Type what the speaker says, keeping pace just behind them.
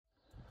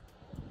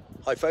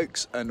Hi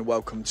folks, and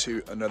welcome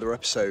to another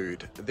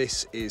episode.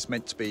 This is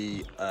meant to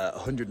be a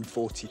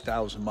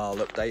 140,000 mile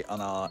update on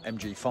our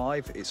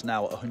MG5. It's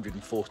now at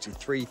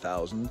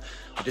 143,000.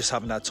 I just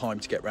haven't had time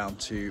to get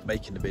round to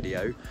making the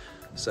video.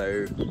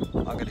 So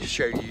I'm going to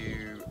show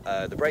you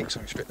the brakes. I'm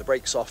going to strip the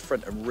brakes off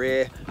front and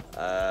rear,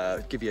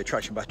 give you a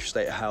traction battery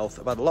state of health.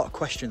 I've had a lot of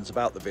questions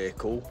about the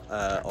vehicle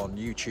on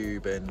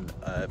YouTube and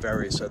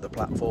various other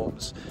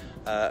platforms,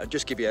 and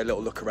just give you a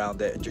little look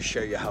around it and just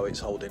show you how it's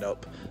holding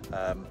up,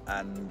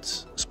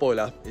 and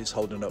spoiler, it's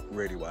holding up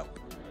really well.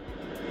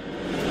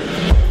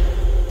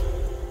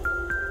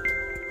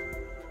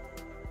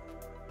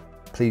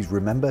 Please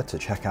remember to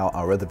check out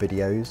our other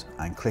videos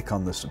and click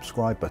on the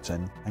subscribe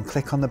button and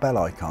click on the bell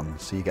icon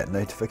so you get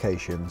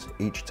notifications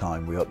each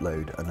time we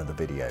upload another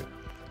video.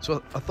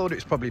 So I thought it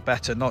was probably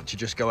better not to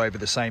just go over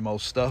the same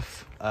old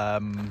stuff,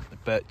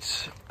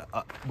 but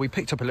we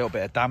picked up a little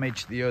bit of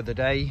damage the other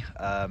day.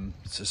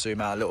 To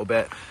zoom out a little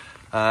bit,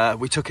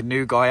 we took a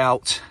new guy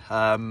out,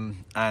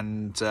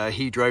 and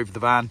he drove the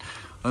van,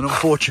 and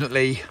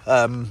unfortunately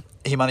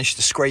he managed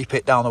to scrape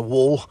it down a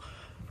wall.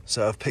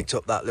 So I've picked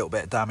up that little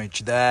bit of damage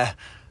there.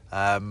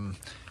 I've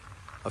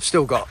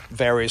still got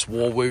various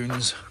war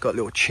wounds. Got a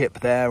little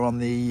chip there on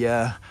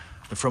the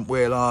front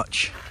wheel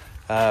arch,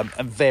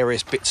 and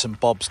various bits and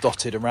bobs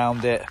dotted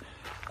around it.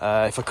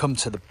 If I come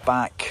to the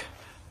back,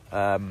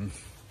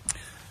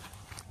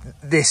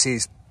 this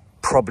is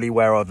probably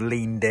where I've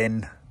leaned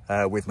in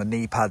with my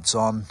knee pads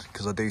on,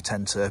 because I do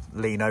tend to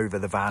lean over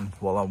the van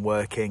while I'm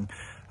working,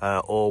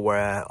 or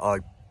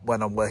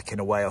when I'm working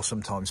away, I'll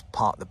sometimes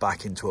park the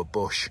back into a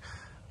bush.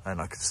 And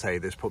I could say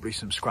there's probably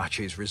some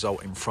scratches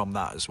resulting from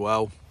that as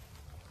well.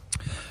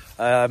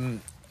 I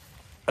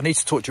need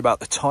to talk to you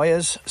about the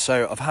tyres.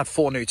 So I've had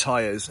 4 new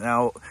tyres.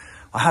 Now,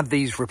 I had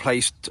these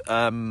replaced.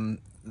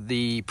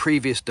 The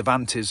previous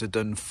Davantes had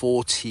done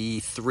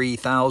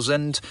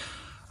 43,000.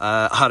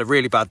 I had a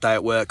really bad day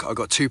at work. I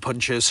got 2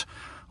 punctures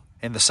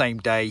in the same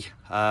day.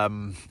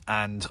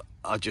 And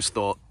I just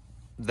thought,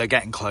 they're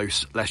getting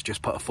close. Let's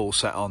just put a full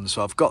set on.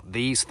 So I've got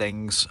these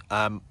things.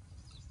 I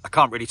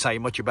can't really tell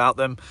you much about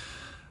them.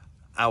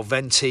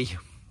 Alventi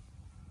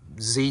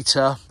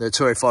Zeta, they're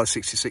 205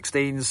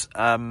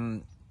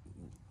 6016s.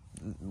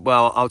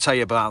 Well, I'll tell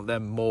you about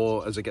them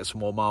more as I get some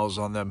more miles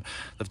on them.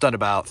 They've done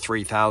about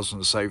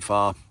 3,000 so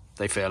far.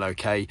 They feel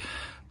okay,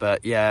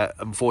 but yeah,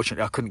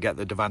 unfortunately I couldn't get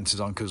the Davantes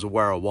on because of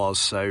where I was.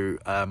 So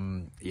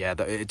yeah,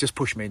 it just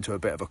pushed me into a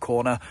bit of a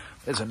corner.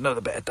 There's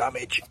another bit of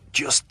damage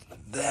just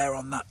there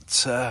on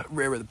that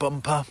rear of the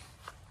bumper.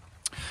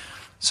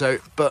 So,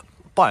 but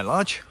by and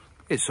large,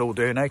 it's all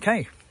doing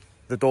okay.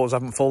 The doors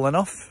haven't fallen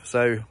off,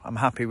 so I'm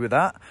happy with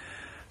that.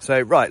 So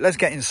right, let's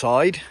get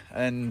inside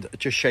and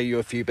just show you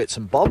a few bits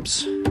and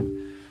bobs.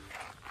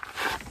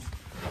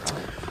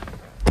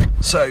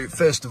 So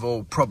first of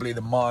all, probably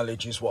the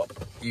mileage is what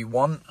you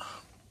want.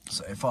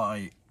 So if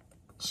I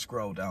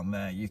scroll down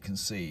there, you can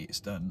see it's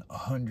done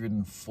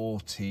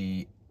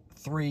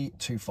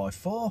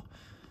 143,254,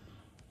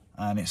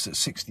 and it's at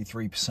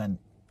 63%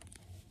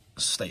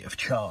 state of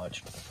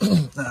charge.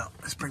 Now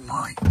let's bring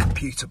my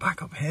computer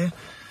back up here.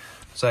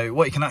 So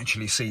what you can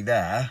actually see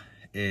there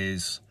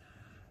is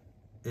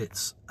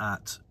it's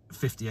at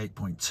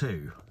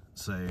 58.2.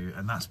 So,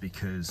 and that's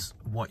because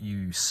what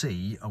you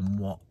see and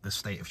what the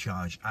state of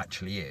charge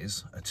actually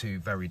is are 2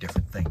 very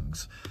different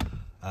things.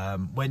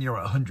 When you're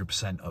at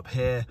 100% up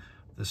here,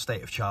 the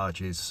state of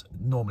charge is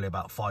normally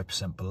about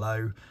 5%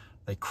 below.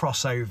 They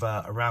cross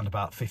over around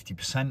about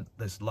 50%.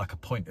 There's like a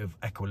point of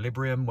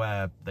equilibrium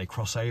where they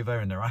cross over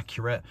and they're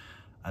accurate.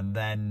 And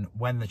then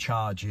when the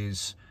charge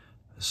is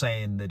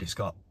saying that it's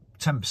got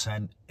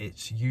 10%,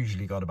 it's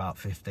usually got about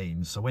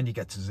 15. So when you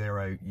get to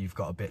 0, you've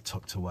got a bit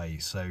tucked away.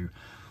 So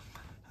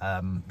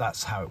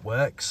that's how it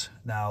works.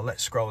 Now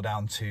let's scroll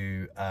down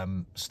to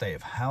state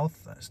of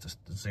health. Let's just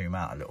zoom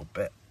out a little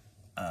bit.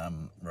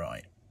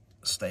 Right,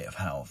 state of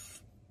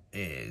health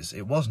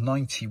it was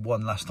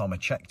 91 last time I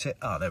checked it.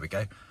 Ah, there we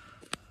go.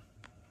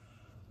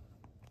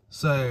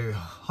 So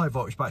high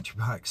voltage battery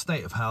pack,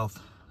 state of health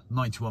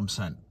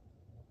 91%.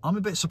 I'm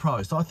a bit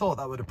surprised. I thought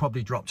that would have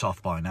probably dropped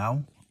off by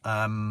now,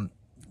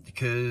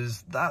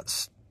 because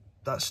that's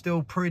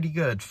still pretty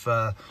good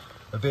for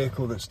a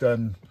vehicle that's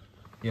done,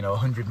 you know,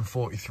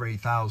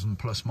 143,000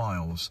 plus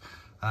miles.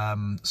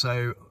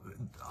 So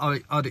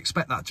I'd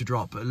expect that to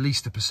drop at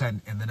least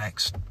 1% in the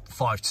next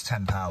 5 to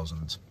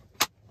 10,000.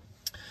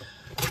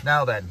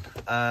 Now then,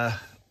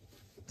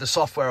 the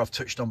software I've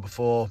touched on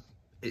before,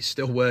 it's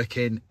still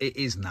working. It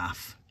is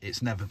naff.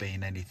 It's never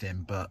been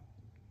anything but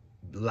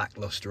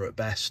lackluster at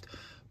best,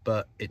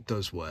 but it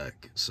does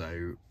work.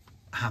 So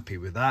happy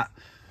with that.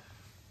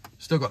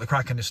 Still got the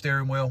crack in the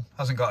steering wheel,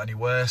 hasn't got any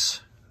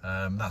worse.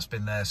 That's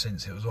been there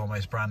since it was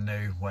almost brand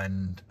new,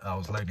 when I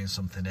was loading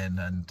something in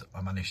and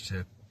I managed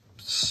to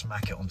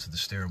smack it onto the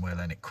steering wheel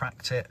and it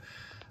cracked it.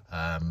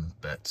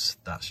 But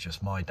that's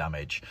just my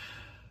damage.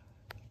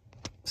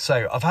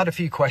 So I've had a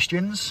few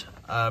questions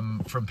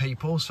from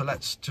people, so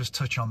let's just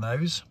touch on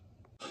those.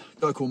 A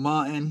guy called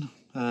Martin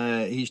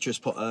He's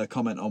just put a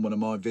comment on one of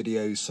my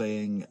videos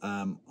saying,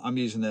 I'm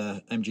using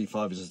the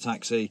MG5 as a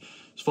taxi.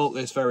 It's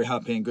faultless, very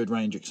happy and good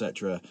range,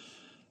 etc.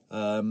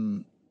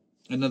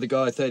 Another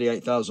guy,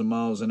 38,000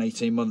 miles in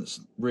 18 months,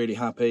 really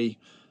happy.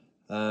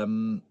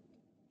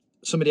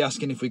 Somebody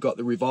asking if we got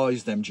the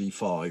revised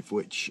MG5,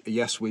 which,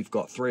 yes, we've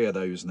got 3 of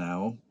those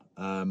now.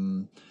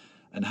 And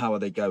how are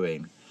they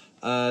going?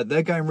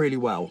 They're going really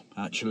well,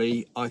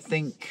 actually. I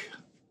think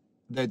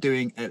they're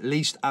doing at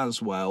least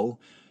as well,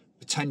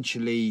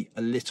 potentially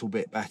a little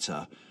bit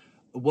better.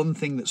 One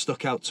thing that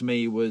stuck out to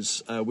me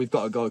was we've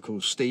got a guy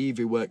called Steve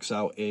who works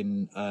out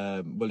in,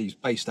 well, he's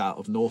based out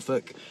of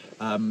Norfolk.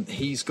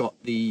 He's got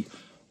the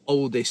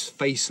oldest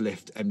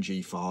facelift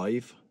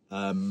MG5,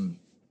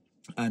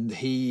 and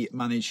he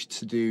managed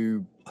to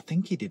do, I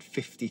think he did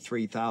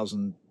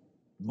 53,000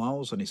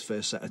 miles on his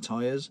first set of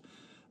tyres,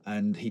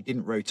 and he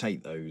didn't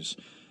rotate those.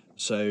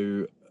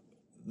 So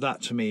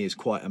that to me is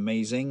quite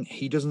amazing.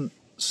 He doesn't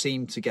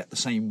seem to get the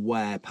same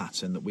wear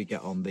pattern that we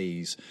get on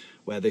these,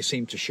 where they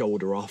seem to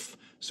shoulder off,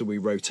 so we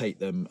rotate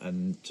them,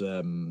 and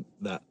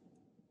that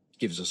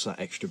gives us that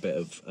extra bit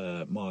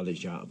of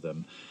mileage out of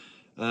them.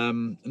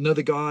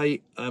 Another guy,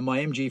 my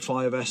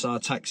MG5 SR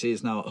taxi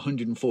is now at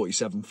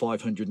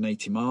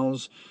 147,580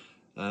 miles.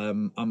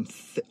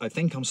 I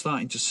think I'm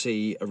starting to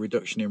see a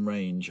reduction in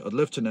range. I'd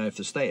love to know if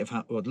the state of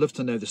I'd love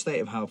to know the state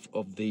of health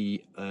of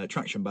the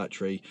traction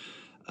battery,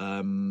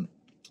 and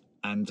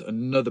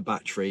another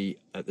battery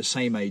at the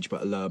same age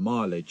but a lower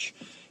mileage.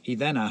 He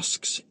then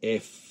asks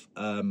if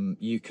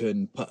you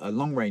can put a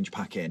long range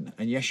pack in,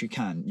 and yes, you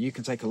can. You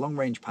can take a long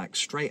range pack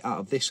straight out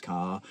of this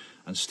car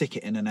and stick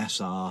it in an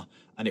SR,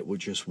 and it will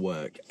just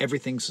work.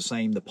 Everything's the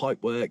same. The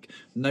pipe work,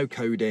 no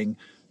coding,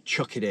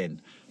 chuck it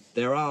in.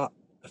 There are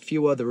a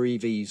few other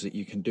EVs that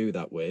you can do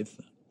that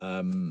with,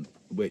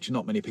 which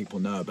not many people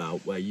know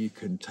about, where you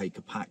can take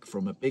a pack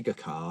from a bigger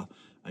car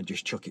and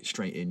just chuck it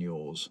straight in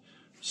yours.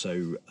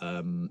 So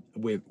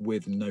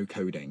with no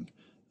coding.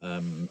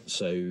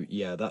 So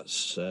yeah,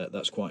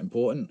 that's quite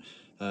important.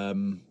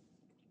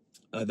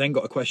 I then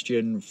got a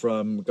question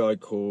from a guy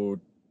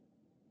called,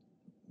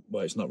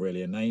 well, it's not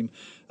really a name.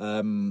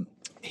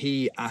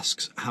 He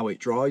asks how it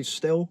drives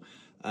still,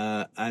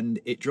 and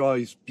it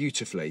drives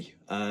beautifully.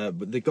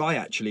 But the guy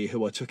actually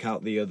who I took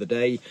out the other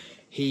day,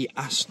 he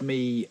asked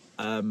me,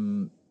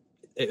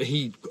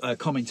 he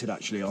commented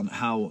actually on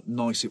how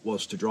nice it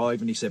was to drive,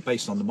 and he said,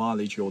 based on the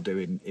mileage you're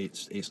doing,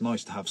 it's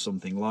nice to have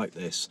something like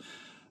this.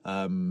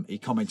 He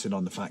commented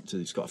on the fact that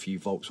it's got a few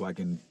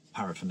Volkswagen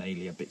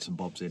paraphernalia bits and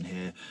bobs in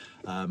here,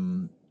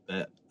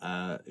 but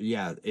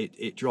yeah,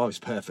 it drives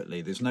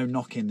perfectly. There's no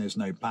knocking, there's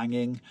no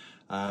banging,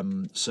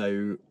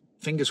 so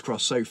fingers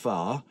crossed so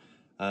far.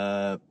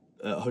 At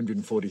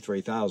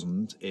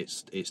 143,000,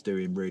 it's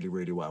doing really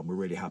well, and we're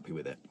really happy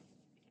with it.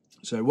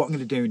 So what I'm going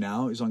to do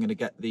now is I'm going to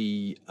get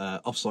the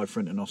offside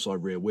front and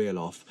offside rear wheel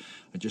off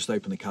and just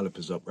open the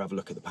calipers up, have a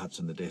look at the pads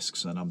and the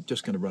discs, and I'm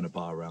just going to run a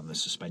bar around the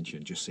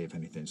suspension, just see if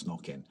anything's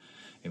knocking.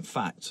 In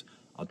fact,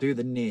 I'll do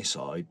the near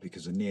side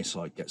because the near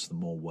side gets the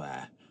more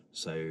wear.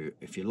 So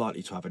if you're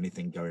likely to have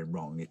anything going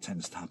wrong, it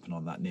tends to happen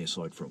on that near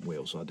side front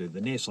wheel. So I'll do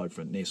the near side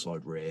front, near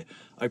side rear,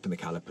 open the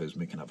calipers,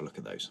 and we can have a look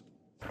at those.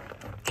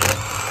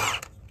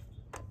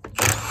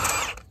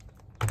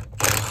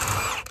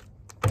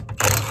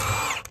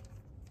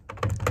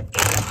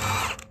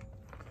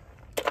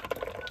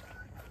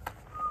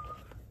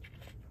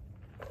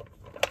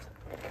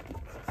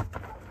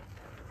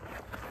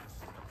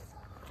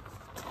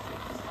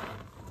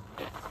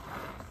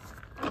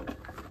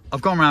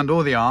 I've gone around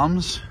all the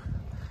arms,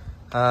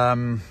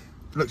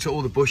 looked at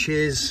all the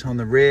bushes on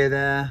the rear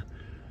there.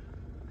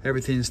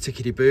 Everything's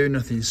tickety-boo,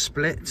 nothing's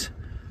split.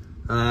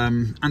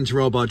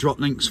 Anti-roll bar drop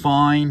link's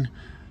fine.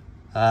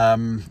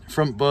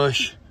 Front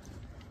bush,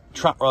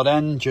 trap rod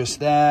end just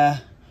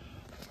there.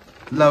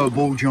 Lower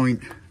ball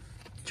joint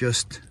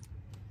just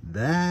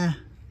there,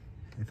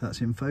 if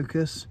that's in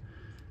focus.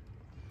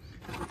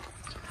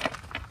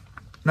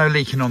 No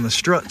leaking on the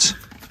strut,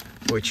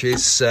 which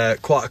is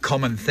quite a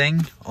common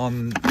thing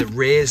on the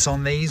rears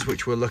on these,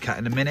 which we'll look at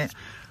in a minute.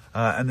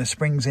 And the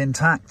spring's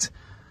intact.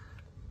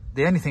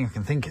 The only thing I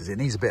can think is it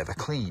needs a bit of a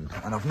clean,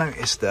 and I've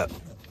noticed that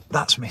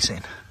that's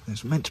missing.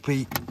 There's meant to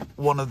be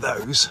one of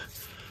those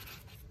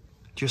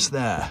just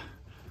there.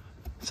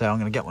 So I'm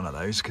going to get one of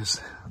those,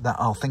 because that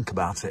I'll think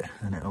about it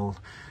and it'll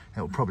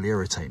probably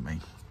irritate me.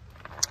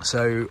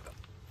 So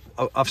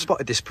I've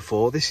spotted this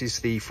before. This is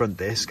the front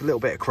disc, a little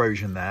bit of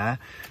corrosion there.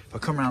 If I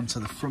come around to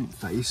the front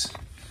face,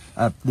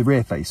 the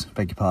rear face,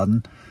 beg your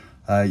pardon,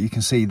 you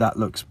can see that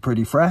looks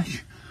pretty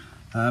fresh.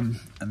 And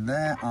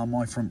there are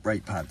my front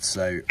brake pads.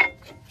 So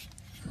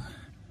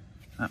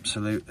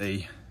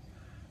absolutely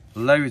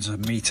loads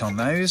of meat on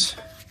those.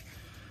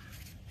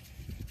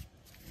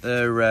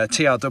 They're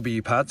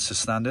TRW pads, as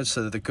standard,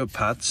 so they're the good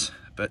pads.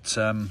 But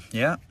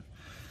yeah,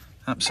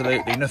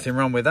 absolutely nothing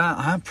wrong with that.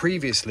 I have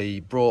previously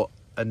brought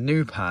a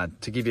new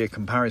pad to give you a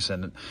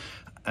comparison,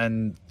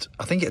 and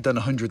I think it had done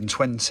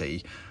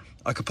 120,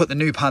 I could put the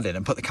new pad in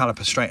and put the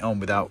caliper straight on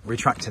without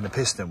retracting the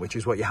piston, which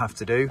is what you have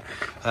to do.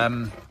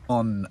 On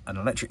an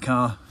electric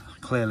car,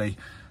 clearly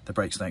the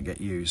brakes don't get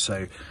used.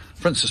 So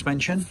front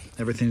suspension,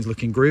 everything's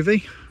looking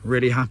groovy,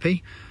 really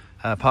happy.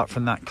 Apart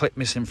from that clip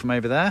missing from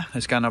over there,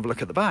 let's go and have a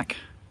look at the back.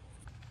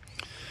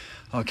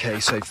 Okay,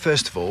 so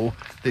first of all,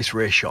 this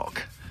rear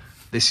shock.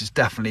 This has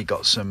definitely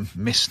got some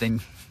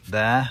misting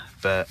there,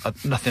 but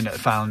nothing that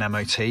found an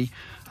MOT,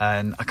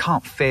 and I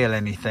can't feel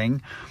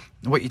anything.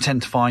 What you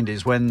tend to find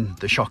is when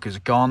the shock is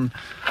gone,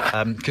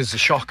 because the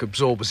shock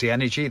absorbs the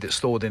energy that's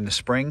stored in the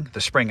spring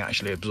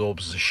actually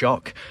absorbs the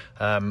shock.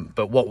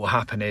 But what will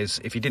happen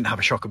is, if you didn't have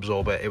a shock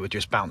absorber, it would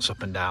just bounce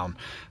up and down,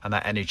 and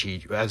that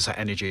energy, as that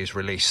energy is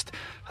released,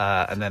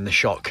 and then the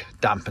shock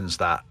dampens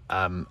that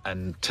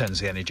and turns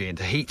the energy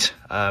into heat.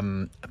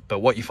 But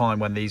what you find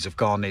when these have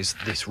gone is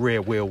this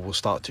rear wheel will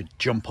start to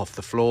jump off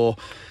the floor,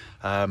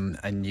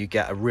 and you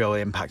get a real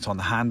impact on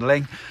the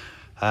handling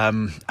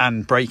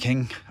and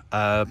braking.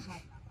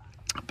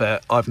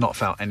 But I've not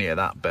felt any of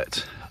that.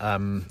 But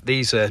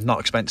these are not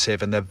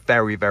expensive, and they're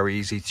very, very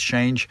easy to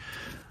change.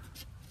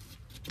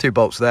 2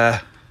 bolts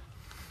there,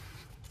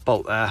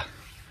 bolt there,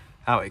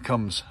 out it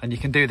comes. And you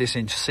can do this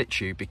in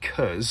situ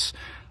because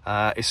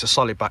it's a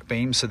solid back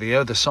beam, so the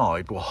other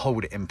side will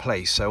hold it in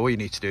place. So all you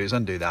need to do is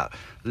undo that,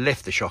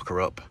 lift the shocker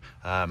up,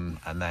 and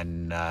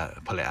then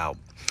pull it out.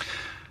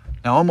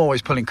 Now, I'm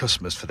always pulling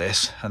customers for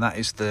this, and that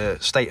is the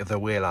state of their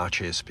wheel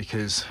arches,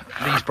 because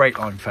these brake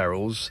line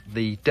ferrules,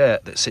 the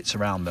dirt that sits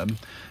around them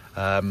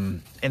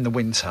in the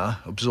winter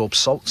absorbs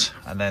salt,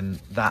 and then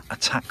that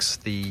attacks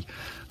the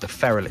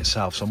ferrule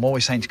itself. So I'm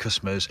always saying to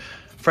customers,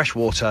 fresh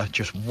water,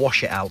 just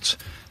wash it out,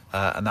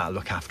 and that'll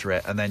look after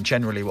it. And then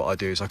generally what I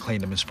do is I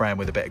clean them and spray them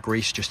with a bit of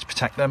grease just to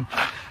protect them.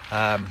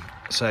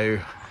 So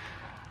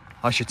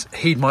I should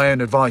heed my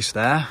own advice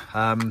there.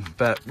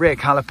 But rear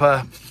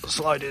caliper,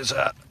 sliders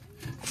are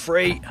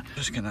free.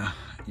 Just gonna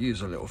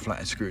use a little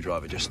flathead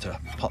screwdriver just to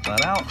pop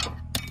that out.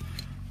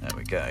 There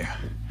we go.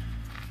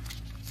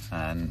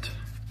 And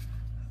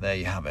there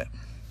you have it.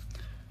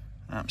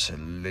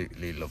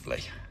 Absolutely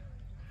lovely.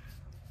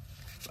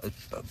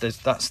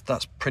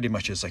 That's pretty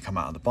much as they come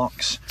out of the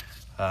box.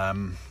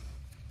 No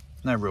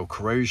real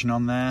corrosion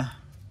on there.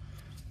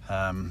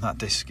 That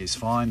disc is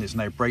fine. There's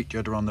no brake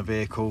judder on the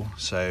vehicle,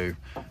 so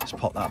let's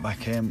pop that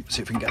back in,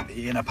 see if we can get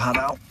the inner pad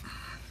out.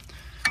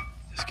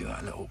 Just give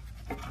that a little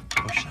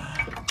push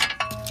there.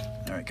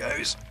 There it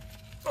goes.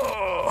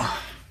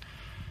 Oh,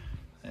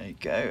 there you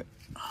go.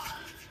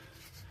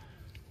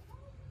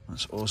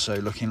 That's also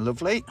looking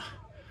lovely.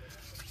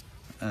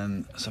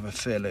 And let's have a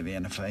feel of the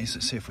interface.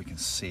 Let's see if we can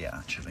see it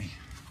actually.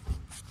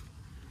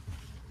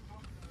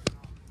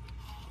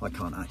 I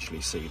can't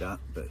actually see that,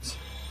 but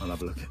I'll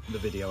have a look at the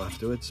video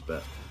afterwards.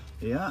 But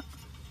yeah,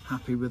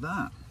 happy with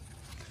that.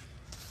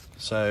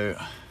 So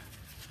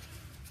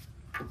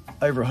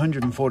over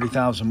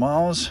 140,000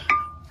 miles.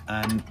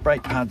 And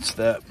brake pads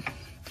that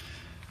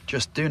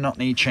just do not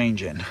need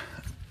changing.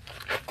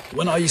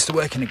 When I used to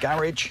work in a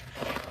garage,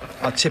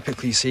 I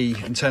typically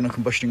see internal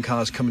combustion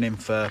cars coming in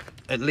for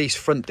at least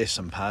front discs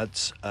and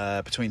pads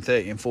between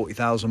 30 and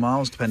 40,000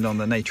 miles, depending on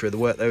the nature of the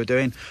work they were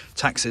doing.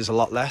 Taxes a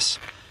lot less.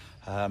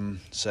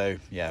 So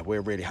yeah,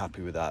 we're really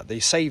happy with that. The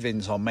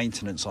savings on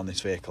maintenance on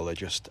this vehicle are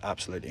just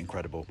absolutely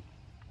incredible.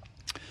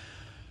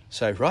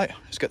 So right,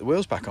 let's get the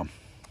wheels back on.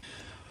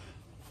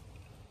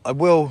 I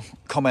will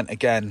comment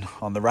again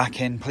on the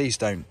racking. Please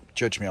don't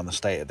judge me on the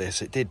state of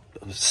this. It did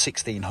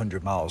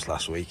 1,600 miles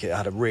last week. It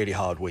had a really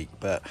hard week,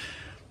 but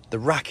the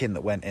racking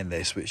that went in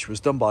this, which was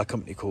done by a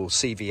company called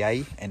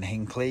CVA in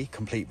Hinckley,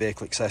 Complete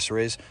Vehicle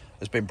Accessories,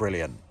 has been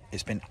brilliant.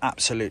 It's been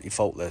absolutely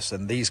faultless,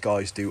 and these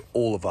guys do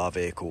all of our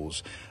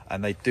vehicles,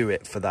 and they do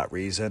it for that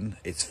reason.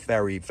 It's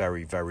very,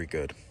 very, very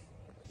good.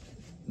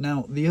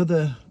 Now, the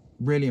other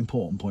really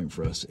important point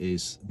for us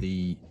is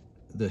the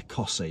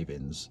cost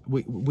savings.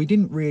 We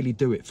didn't really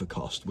do it for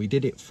cost. We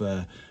did it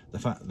for the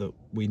fact that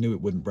we knew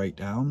it wouldn't break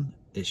down.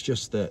 It's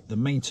just that the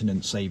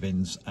maintenance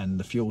savings and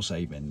the fuel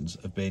savings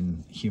have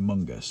been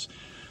humongous.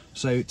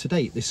 So to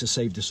date, this has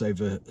saved us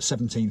over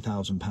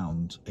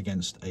 £17,000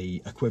 against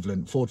a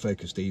equivalent Ford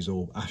Focus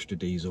diesel, Astra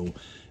diesel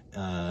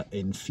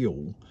in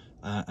fuel.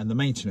 And the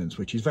maintenance,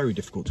 which is very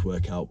difficult to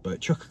work out, but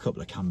chuck a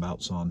couple of cam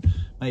belts on,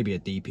 maybe a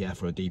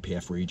DPF or a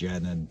DPF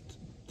regen, and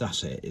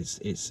that's it.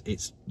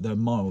 It's they're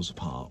miles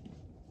apart.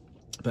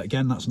 But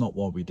again, that's not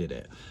why we did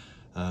it.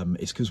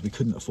 It's because we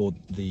couldn't afford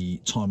the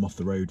time off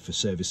the road for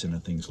servicing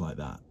and things like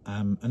that.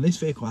 And this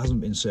vehicle hasn't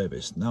been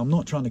serviced. Now, I'm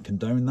not trying to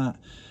condone that,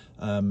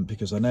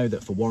 because I know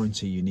that for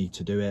warranty you need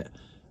to do it.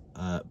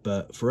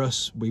 But for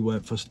us, we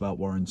weren't fussed about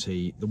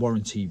warranty. The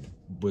warranty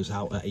was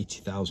out at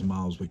 80,000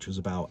 miles, which was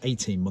about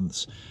 18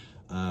 months.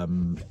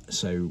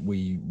 So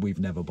we've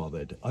never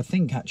bothered. I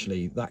think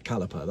actually that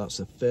caliper, that's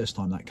the first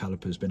time that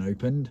caliper has been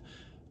opened.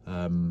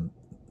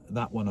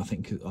 That one I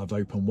think I've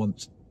opened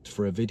once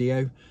for a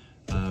video.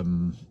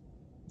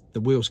 The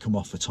wheels come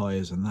off the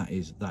tires, and that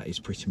is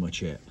pretty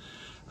much it.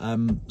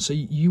 So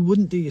you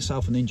wouldn't do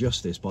yourself an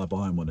injustice by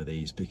buying one of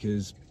these,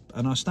 because,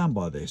 and I stand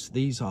by this,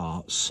 these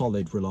are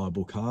solid,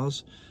 reliable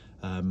cars.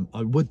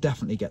 I would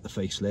definitely get the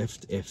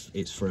facelift if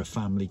it's for a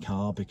family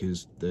car,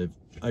 because they've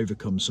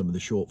overcome some of the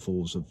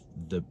shortfalls of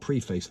the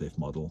pre-facelift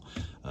model.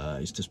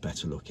 It's just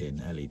better looking,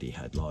 LED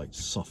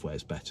headlights,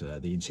 software's better,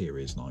 the interior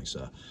is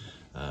nicer.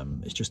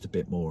 It's just a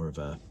bit more of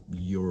a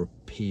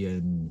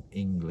European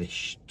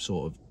English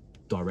sort of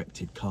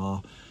directed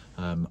car.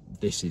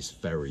 This is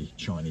very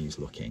Chinese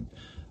looking.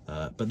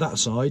 But that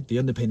aside, the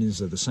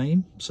underpinnings are the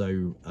same.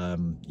 So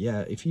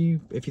yeah, if you're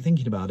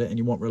thinking about it and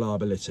you want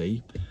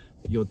reliability,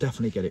 you'll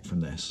definitely get it from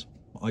this.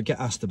 I get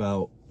asked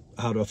about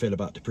how do I feel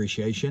about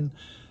depreciation,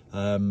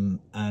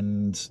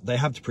 and they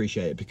have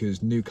depreciated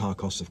because new car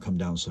costs have come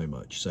down so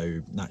much.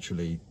 So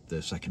naturally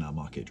the second-hand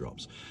market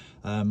drops.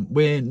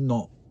 We're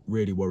not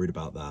really worried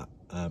about that.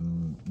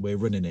 We're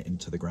running it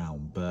into the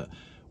ground, but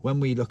when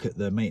we look at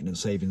the maintenance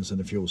savings and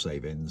the fuel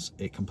savings,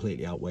 it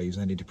completely outweighs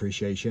any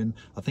depreciation.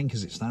 I think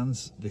as it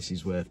stands, this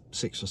is worth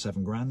 6 or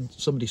 7 grand.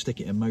 Somebody stick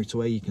it in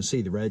motorway, you can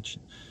see the reg.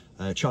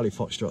 Charlie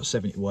Foxtrot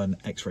 71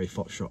 X-Ray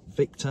Foxtrot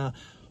Victor,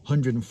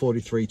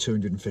 143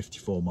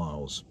 254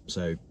 miles.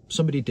 So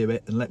somebody do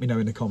it and let me know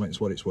in the comments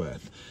what it's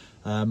worth.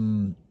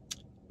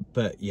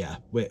 But yeah,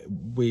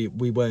 we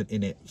weren't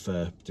in it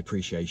for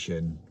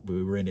depreciation.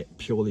 We were in it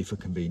purely for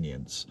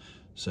convenience.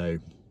 So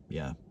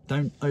yeah,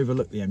 don't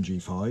overlook the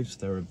MG5s.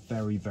 They're a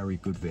very, very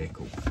good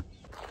vehicle.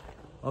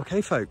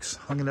 Okay, folks,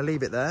 I'm going to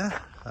leave it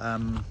there.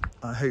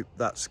 I hope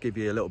that's give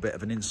you a little bit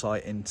of an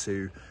insight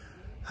into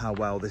how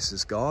well this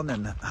has gone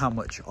and how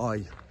much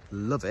I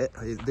love it.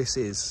 This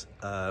is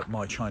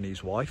my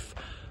Chinese wife.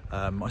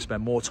 I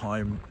spend more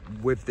time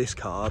with this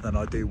car than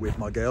I do with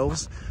my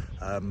girls.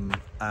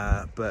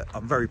 But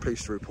I'm very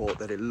pleased to report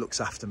that it looks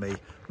after me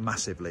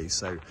massively.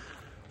 So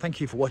thank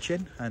you for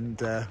watching,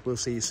 and we'll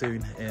see you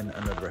soon in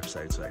another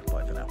episode. So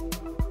bye for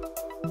now.